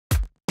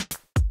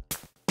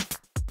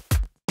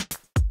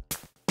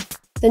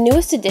The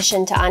newest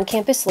addition to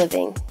on-campus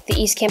living, the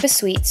East Campus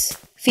Suites,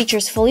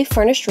 features fully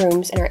furnished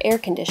rooms and are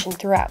air-conditioned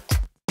throughout.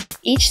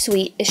 Each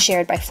suite is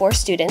shared by 4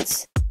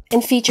 students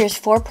and features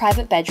 4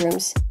 private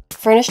bedrooms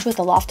furnished with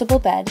a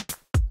loftable bed,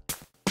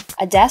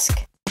 a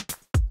desk,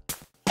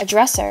 a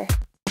dresser,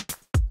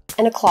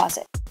 and a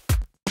closet.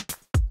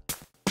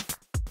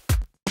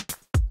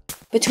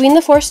 Between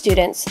the 4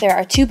 students, there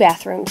are 2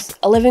 bathrooms,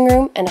 a living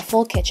room, and a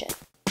full kitchen.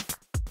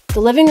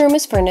 The living room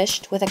is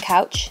furnished with a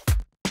couch,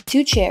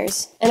 2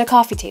 chairs, and a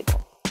coffee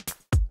table.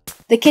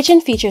 The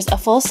kitchen features a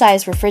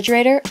full-size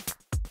refrigerator,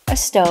 a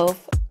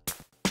stove,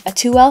 a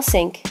 2L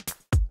sink,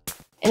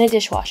 and a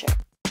dishwasher.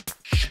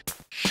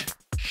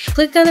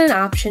 Click on an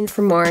option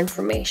for more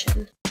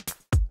information.